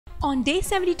On day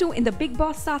 72 in the Bigg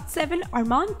Boss Saath 7,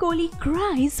 Armaan Kohli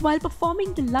cries while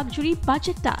performing the luxury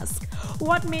budget task.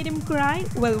 What made him cry?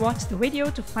 Well, watch the video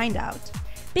to find out.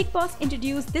 Bigg Boss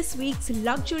introduced this week's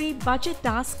luxury budget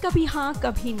task Kabhi Haan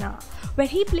Kabhi Na, where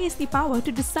he placed the power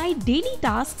to decide daily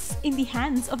tasks in the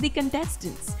hands of the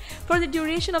contestants. For the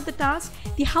duration of the task,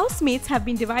 the housemates have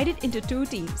been divided into two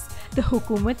teams. The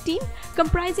Hukumat team,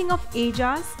 comprising of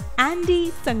Ajaz,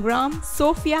 Andy, Sangram,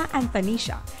 Sophia and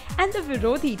Tanisha, and the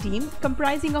Virodhi team,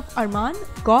 comprising of Armaan,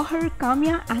 Gauhar,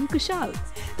 Kamya and Kushal.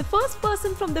 The first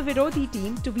person from the Virodhi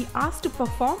team to be asked to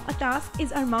perform a task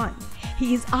is Armaan.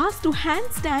 He is asked to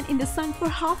handstand in the sun for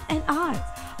half an hour.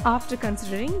 After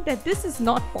considering that this is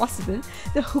not possible,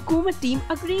 the Hukumat team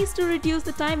agrees to reduce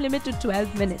the time limit to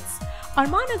 12 minutes.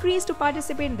 Armaan agrees to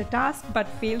participate in the task but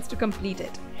fails to complete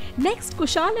it. Next,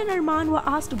 Kushal and Armaan were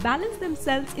asked to balance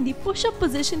themselves in the push-up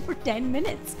position for 10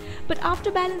 minutes. But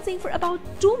after balancing for about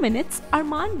 2 minutes,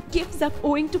 Armaan gives up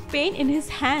owing to pain in his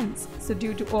hands. So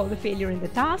due to all the failure in the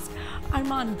task,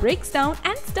 Armaan breaks down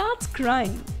and starts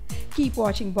crying. Keep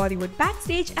watching Bollywood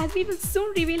Backstage as we will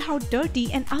soon reveal how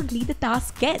dirty and ugly the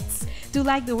task gets. Do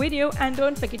like the video and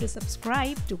don't forget to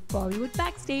subscribe to Bollywood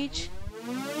Backstage.